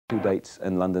2 dates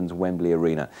in London's Wembley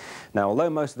Arena. Now, although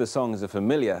most of the songs are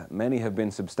familiar, many have been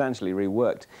substantially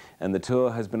reworked, and the tour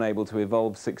has been able to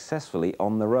evolve successfully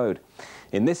on the road.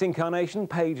 In this incarnation,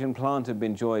 Page and Plant have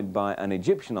been joined by an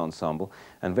Egyptian ensemble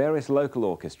and various local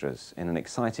orchestras in an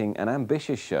exciting and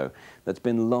ambitious show that's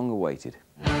been long awaited.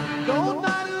 Don't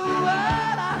matter what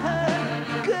I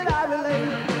heard, could I relate?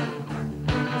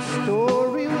 The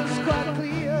story was quite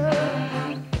clear.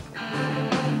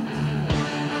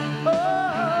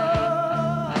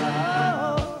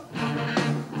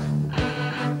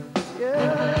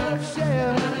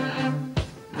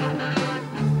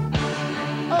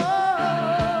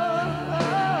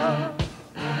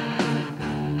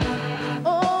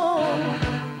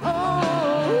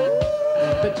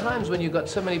 When you've got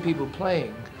so many people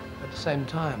playing at the same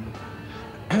time,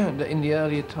 in the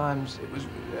earlier times,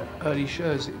 early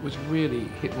shows, it was really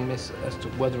hit and miss as to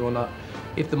whether or not,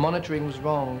 if the monitoring was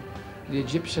wrong, the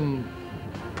Egyptian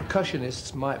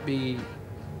percussionists might be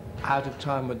out of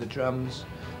time with the drums,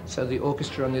 so the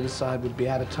orchestra on the other side would be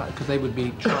out of time because they would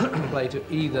be trying to play to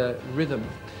either rhythm.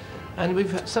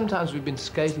 And sometimes we've been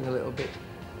skating a little bit,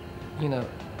 you know,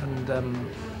 and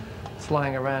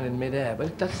flying around in mid-air,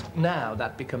 but now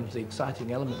that becomes the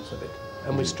exciting elements of it,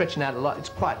 and we're stretching out a lot.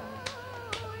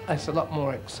 It's a lot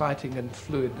more exciting and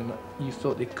fluid than you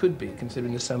thought it could be,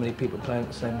 considering there's so many people playing at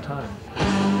the same time.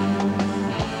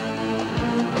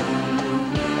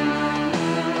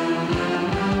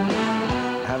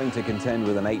 Having to contend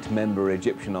with an 8-member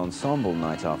Egyptian ensemble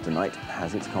night after night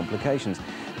has its complications,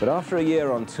 but after a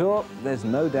year on tour, there's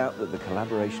no doubt that the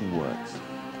collaboration works.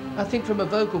 I think from a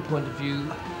vocal point of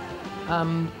view,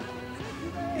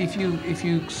 if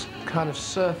you kind of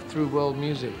surf through world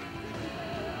music,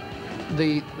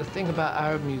 the thing about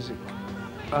Arab music,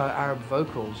 Arab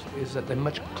vocals, is that they're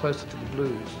much closer to the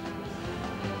blues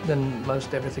than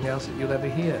most everything else that you'll ever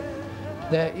hear.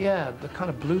 The kind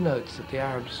of blue notes that the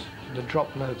Arabs, the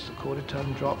drop notes, the quarter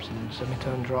tone drops and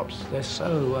semitone drops, they're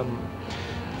so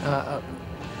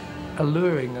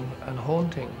alluring and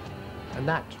haunting, and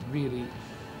that really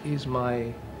is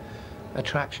my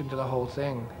attraction to the whole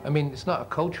thing. I mean, it's not a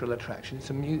cultural attraction, it's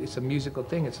a musical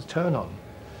thing, it's a turn-on.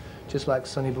 Just like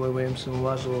Sonny Boy Williamson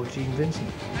was, or Gene Vincent.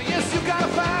 Yes, you got a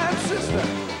fine sister.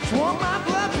 She want my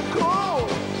blood from cold.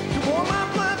 She want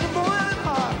my blood from boiling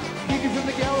hot. Kick it from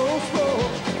the gallows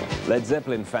floor. Led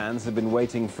Zeppelin fans have been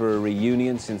waiting for a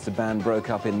reunion since the band broke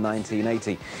up in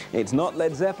 1980. It's not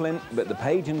Led Zeppelin, but the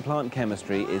Page and Plant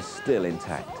chemistry is still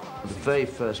intact. The very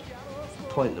first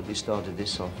point that we started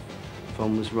this off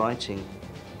from was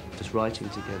just writing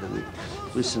together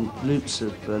with some loops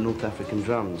of North African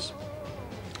drums,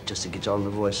 just a guitar and a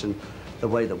voice, and the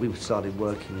way that we started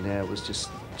working there was just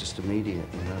immediate,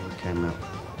 you know, it came out.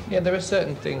 Yeah, there are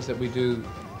certain things that we do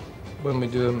when we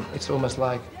do them, it's almost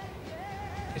like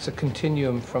it's a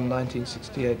continuum from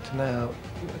 1968 to now,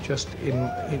 just in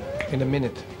a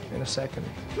minute, in a second.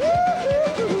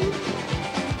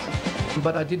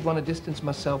 But I did want to distance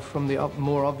myself from the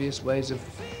more obvious ways of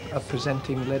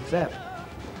presenting Led Zepp.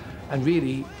 And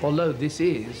really, although this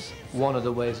is one of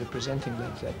the ways of presenting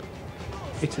Led Zepp,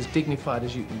 it's as dignified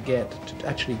as you can get to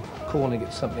actually calling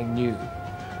it something new,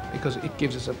 because it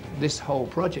gives us this whole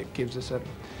project gives us a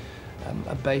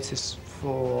basis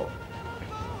for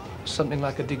something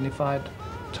like a dignified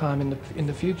time in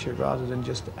the future, rather than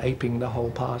just aping the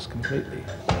whole past completely.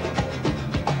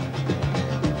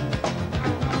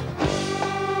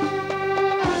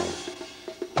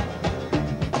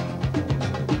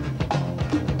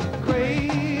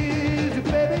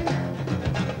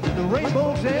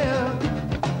 Rainbows in.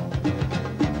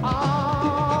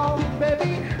 Oh,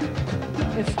 baby,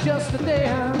 it's just a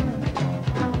dare.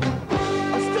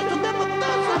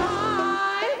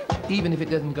 Even if it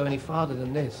doesn't go any farther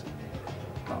than this,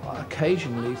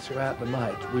 occasionally throughout the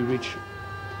night we reach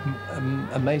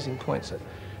amazing points.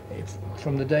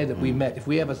 From the day that we met, if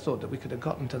we ever thought that we could have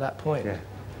gotten to that point, yeah.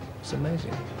 It's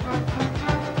amazing.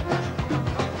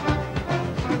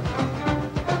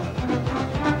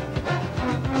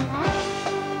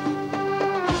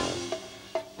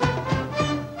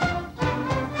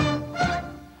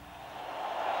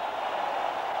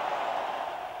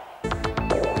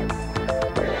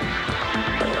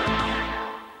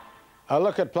 A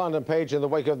look at Plant and Page in the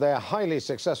wake of their highly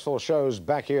successful shows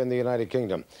back here in the United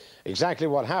Kingdom. Exactly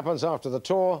what happens after the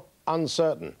tour,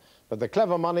 uncertain. But the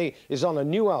clever money is on a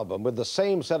new album with the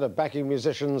same set of backing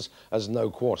musicians as No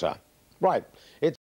Quarter. Right.